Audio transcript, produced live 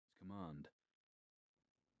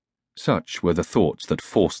Such were the thoughts that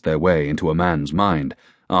forced their way into a man's mind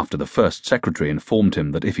after the first secretary informed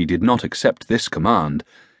him that if he did not accept this command,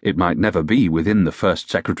 it might never be within the first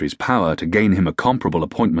secretary's power to gain him a comparable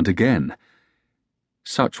appointment again.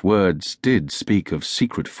 Such words did speak of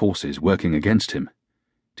secret forces working against him,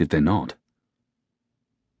 did they not?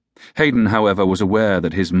 Hayden, however, was aware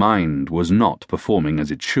that his mind was not performing as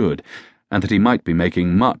it should, and that he might be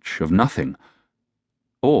making much of nothing,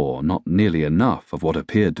 or not nearly enough of what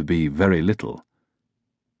appeared to be very little.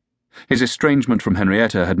 His estrangement from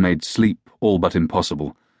Henrietta had made sleep all but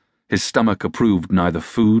impossible. His stomach approved neither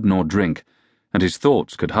food nor drink, and his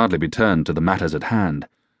thoughts could hardly be turned to the matters at hand.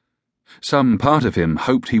 Some part of him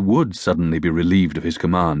hoped he would suddenly be relieved of his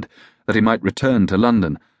command, that he might return to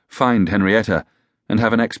London, find Henrietta, and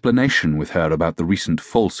have an explanation with her about the recent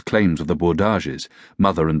false claims of the Bourdages,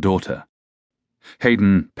 mother and daughter.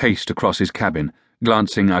 Hayden paced across his cabin,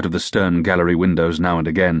 glancing out of the stern gallery windows now and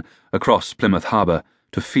again, across Plymouth Harbour,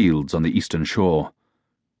 to fields on the eastern shore.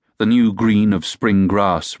 The new green of spring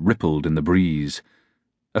grass rippled in the breeze.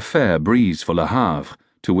 A fair breeze for Le Havre,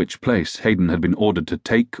 to which place Hayden had been ordered to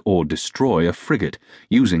take or destroy a frigate,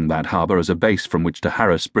 using that harbour as a base from which to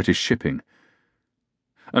harass British shipping.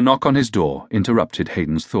 A knock on his door interrupted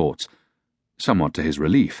Hayden's thoughts, somewhat to his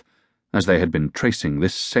relief, as they had been tracing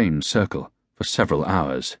this same circle for several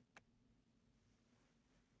hours.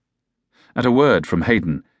 At a word from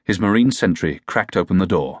Hayden, his marine sentry cracked open the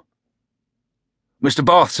door. "Mr.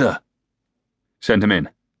 Bath, sir." "Send him in."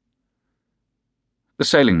 The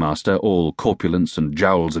sailing master, all corpulence and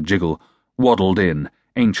jowls a-jiggle, waddled in,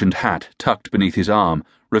 ancient hat tucked beneath his arm,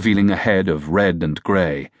 revealing a head of red and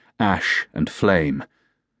grey, ash and flame.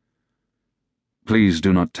 "Please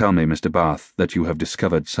do not tell me, Mr. Bath, that you have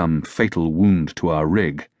discovered some fatal wound to our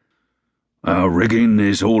rig." "Our rigging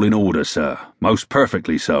is all in order, sir, most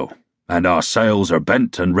perfectly so, and our sails are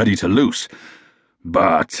bent and ready to loose.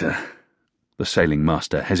 But—" The sailing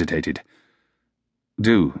master hesitated.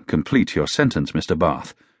 "Do complete your sentence, Mr.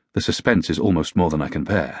 Bath. The suspense is almost more than I can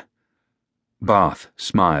bear." Bath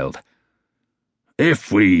smiled.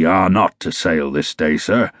 "If we are not to sail this day,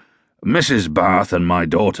 sir, Mrs. Bath and my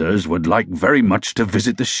daughters would like very much to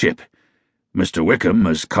visit the ship. Mr. Wickham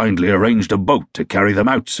has kindly arranged a boat to carry them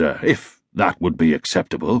out, sir, if that would be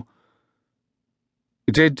acceptable."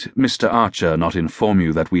 "Did Mr. Archer not inform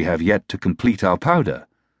you that we have yet to complete our powder?"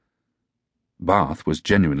 Bath was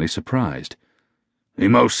genuinely surprised. "He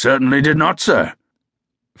most certainly did not, sir."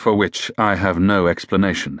 "For which I have no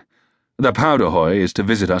explanation. The powder hoy is to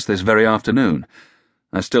visit us this very afternoon.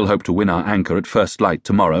 I still hope to win our anchor at first light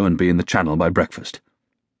tomorrow and be in the Channel by breakfast."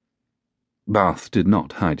 Bath did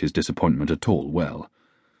not hide his disappointment at all well.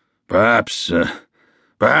 Perhaps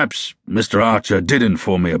Mr. Archer did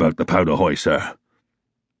inform me about the powder hoy, sir."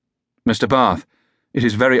 "Mr. Bath, it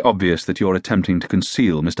is very obvious that you're attempting to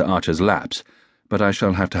conceal Mr. Archer's lapse, but I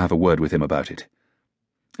shall have to have a word with him about it.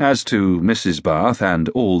 As to Mrs. Bath and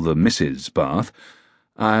all the Misses Bath,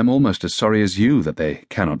 I am almost as sorry as you that they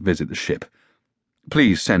cannot visit the ship.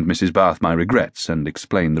 Please send Mrs. Bath my regrets and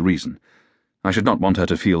explain the reason. I should not want her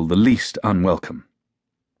to feel the least unwelcome."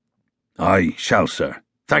 "I shall, sir.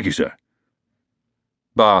 Thank you, sir."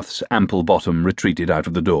 Bath's ample bottom retreated out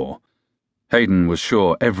of the door. Hayden was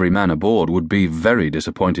sure every man aboard would be very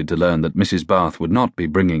disappointed to learn that Mrs. Bath would not be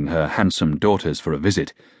bringing her handsome daughters for a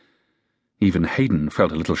visit. Even Hayden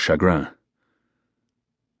felt a little chagrin.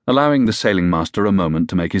 Allowing the sailing master a moment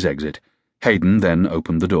to make his exit, Hayden then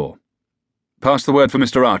opened the door. "Pass the word for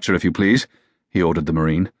Mr. Archer, if you please," he ordered the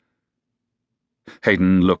marine.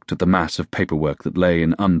 Hayden looked at the mass of paperwork that lay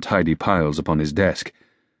in untidy piles upon his desk.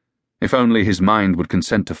 If only his mind would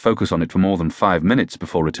consent to focus on it for more than 5 minutes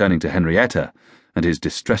before returning to Henrietta and his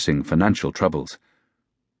distressing financial troubles.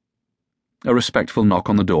 A respectful knock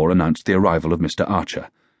on the door announced the arrival of Mr. Archer.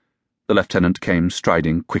 The lieutenant came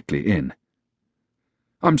striding quickly in.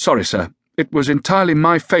 "I'm sorry, sir. It was entirely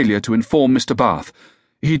my failure to inform Mr. Bath.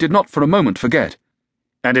 He did not for a moment forget."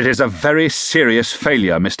 "And it is a very serious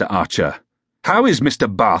failure, Mr. Archer. How is Mr.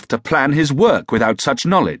 Bath to plan his work without such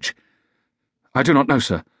knowledge?" "I do not know,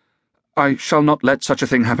 sir. I shall not let such a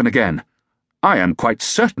thing happen again." "I am quite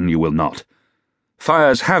certain you will not.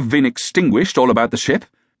 Fires have been extinguished all about the ship."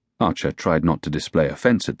 Archer tried not to display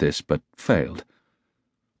offence at this, but failed.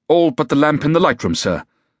 "All but the lamp in the lightroom, sir,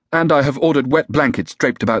 and I have ordered wet blankets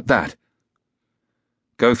draped about that."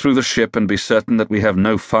 "Go through the ship and be certain that we have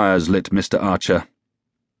no fires lit, Mr. Archer.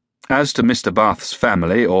 As to Mr. Bath's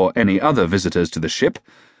family or any other visitors to the ship,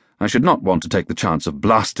 I should not want to take the chance of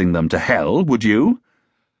blasting them to hell, would you?"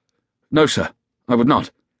 "No, sir, I would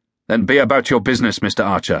not." "Then be about your business, Mr.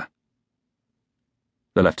 Archer."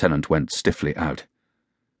 The lieutenant went stiffly out.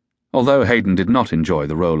 Although Hayden did not enjoy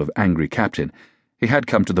the role of angry captain, he had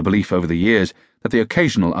come to the belief over the years that the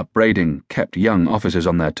occasional upbraiding kept young officers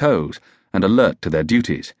on their toes and alert to their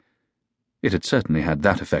duties. It had certainly had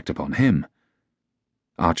that effect upon him.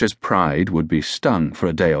 Archer's pride would be stung for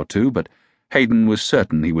a day or two, but Hayden was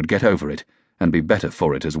certain he would get over it and be better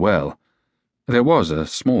for it as well. There was a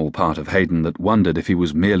small part of Hayden that wondered if he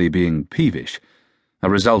was merely being peevish, a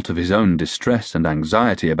result of his own distress and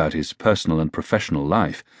anxiety about his personal and professional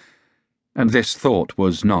life, and this thought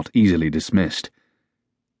was not easily dismissed.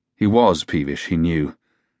 He was peevish, he knew.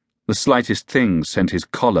 The slightest thing sent his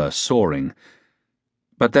choler soaring.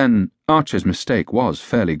 But then Archer's mistake was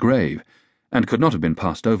fairly grave, and could not have been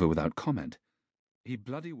passed over without comment. He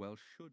bloody well should.